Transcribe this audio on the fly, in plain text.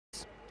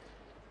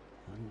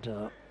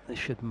and this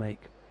should make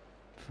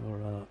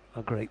for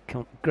a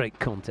great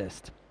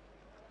contest.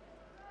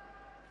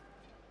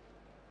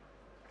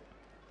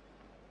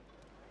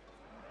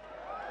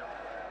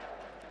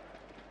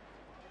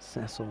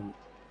 Sasson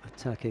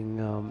attacking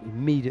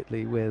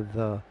immediately with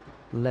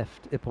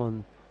left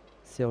Ippon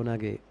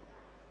Seoinage.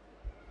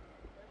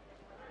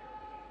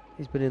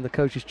 He's been in the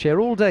coach's chair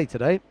all day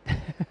today.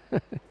 He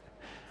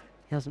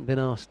hasn't been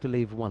asked to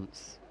leave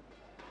once.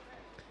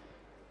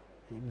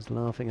 He was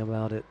laughing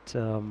about it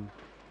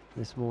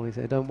this morning. He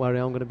said, "Don't worry,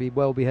 I'm going to be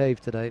well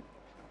behaved today.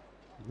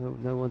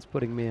 No one's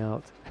putting me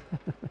out."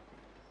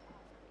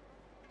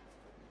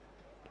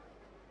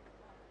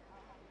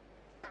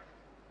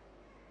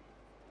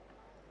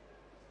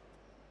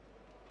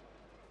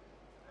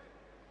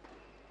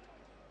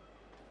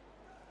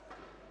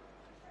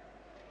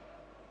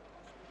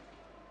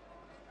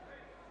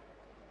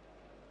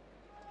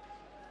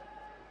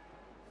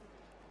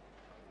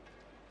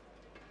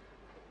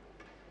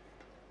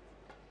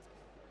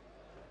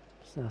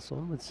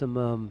 Sasson with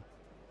some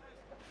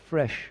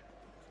fresh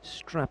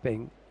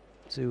strapping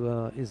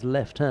to his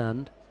left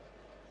hand.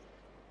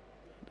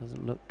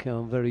 Doesn't look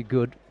very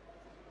good.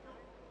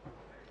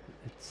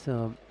 It's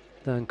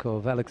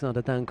Dankov,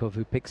 Alexsander Dankov,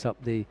 who picks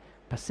up the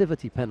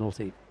passivity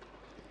penalty.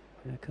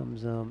 Here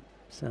comes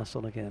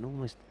Sasson again,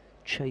 almost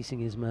chasing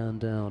his man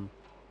down.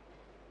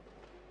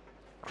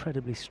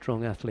 Incredibly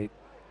strong athlete.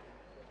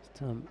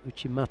 It's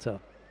Uchimata,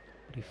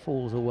 but he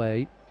falls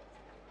away.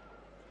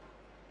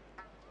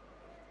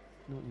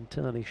 Not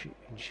entirely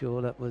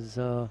sure that was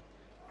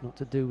not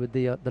to do with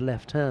the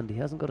left hand. He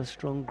hasn't got a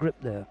strong grip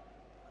there.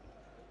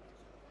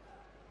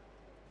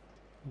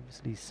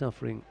 Obviously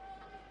suffering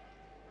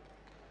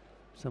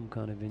some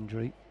kind of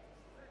injury.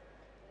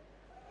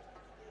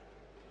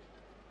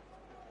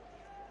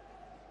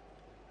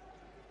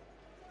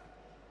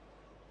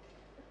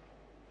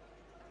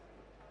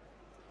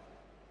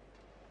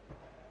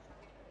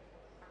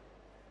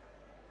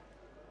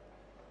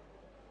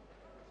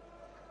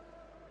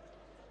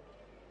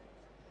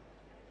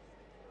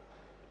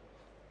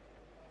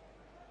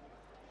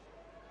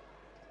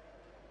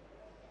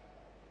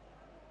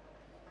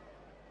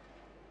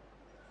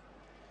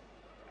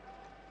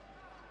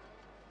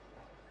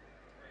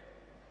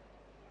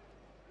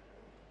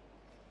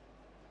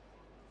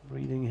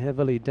 Breathing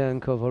heavily,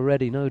 Dankov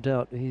already, no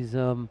doubt. He's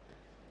having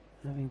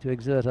to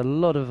exert a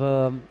lot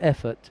of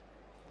effort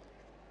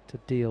to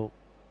deal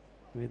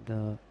with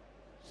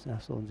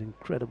Sasson's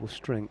incredible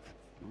strength.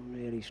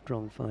 Really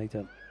strong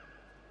fighter.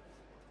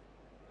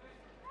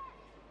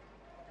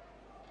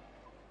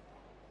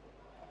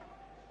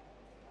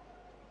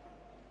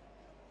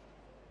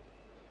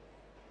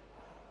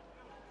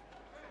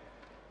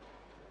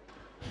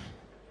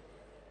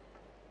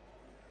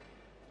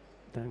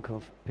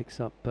 Dankov picks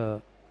up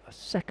a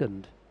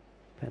second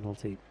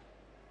penalty.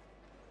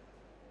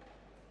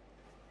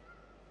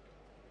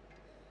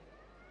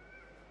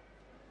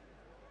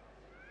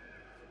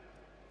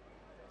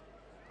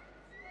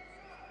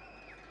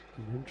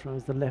 And then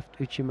tries the left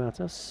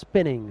Uchimata,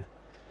 spinning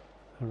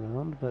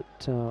around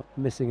but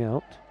missing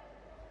out.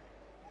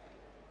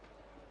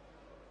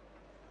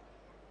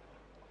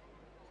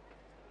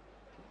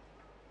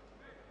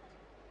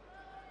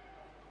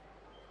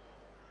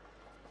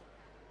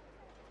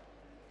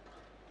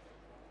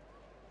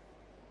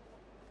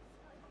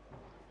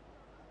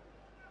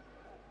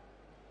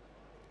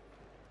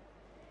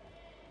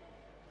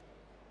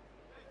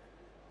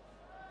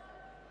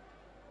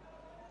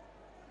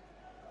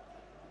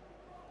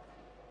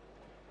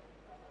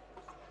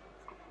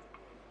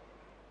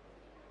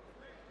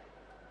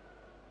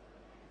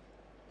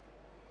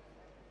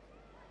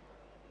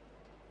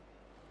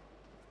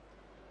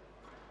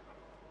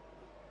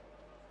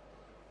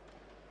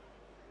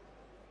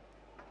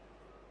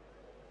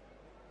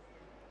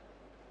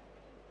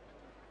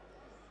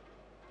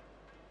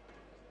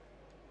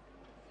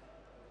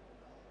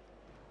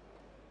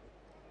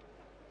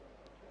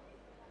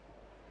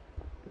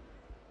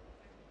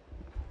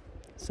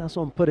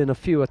 Sasson put in a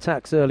few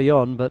attacks early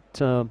on, but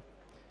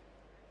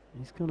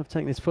he's kind of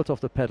taken his foot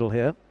off the pedal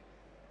here.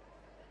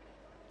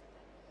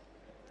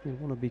 You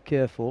want to be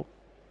careful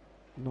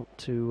not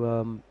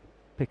to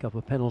pick up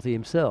a penalty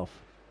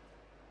himself.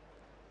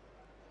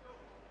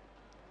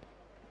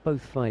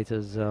 Both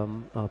fighters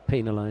are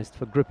penalised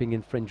for gripping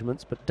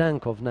infringements, but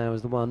Dankov now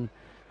is the one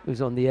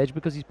who's on the edge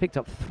because he's picked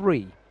up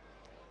 3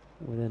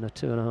 within a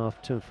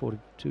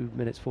 2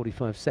 minutes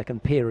 45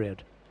 second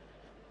period.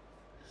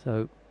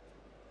 So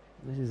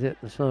this is it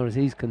as far as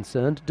he's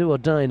concerned. Do or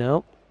die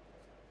now.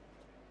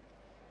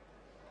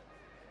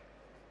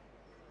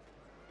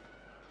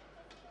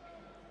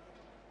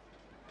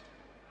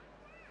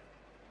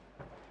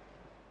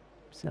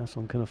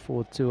 Sasson can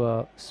afford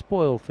to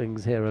spoil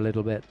things here a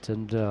little bit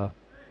and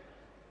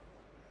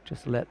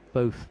just let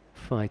both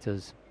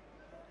fighters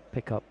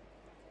pick up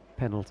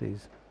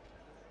penalties.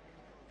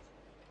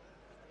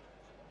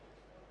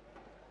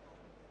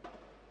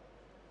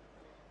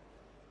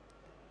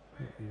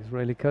 The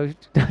Israeli coach,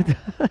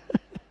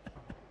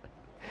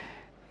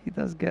 he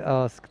does get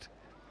asked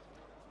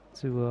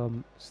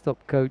to stop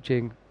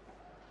coaching.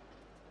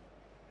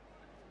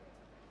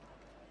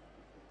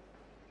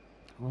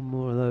 One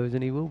more of those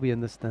and he will be in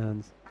the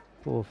stands.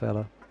 Poor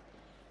fella.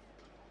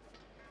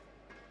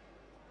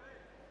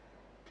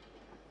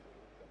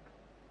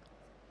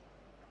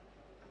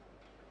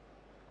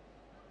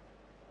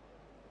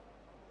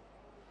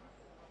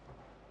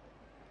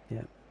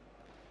 Yeah.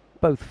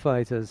 Both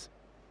fighters.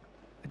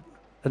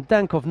 And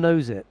Dankov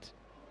knows it.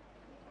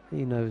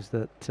 He knows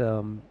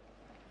that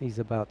he's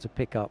about to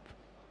pick up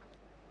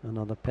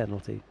another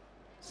penalty.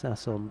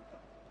 Sasson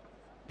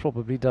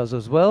probably does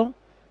as well.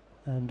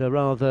 And a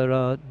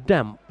rather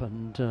damp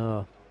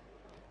and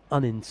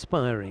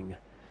uninspiring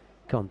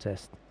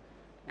contest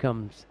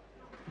comes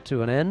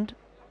to an end.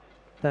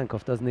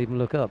 Dankov doesn't even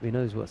look up, he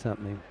knows what's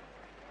happening.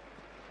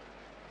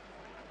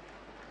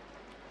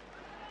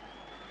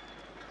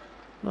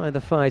 Neither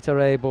fighter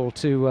able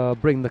to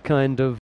bring the kind of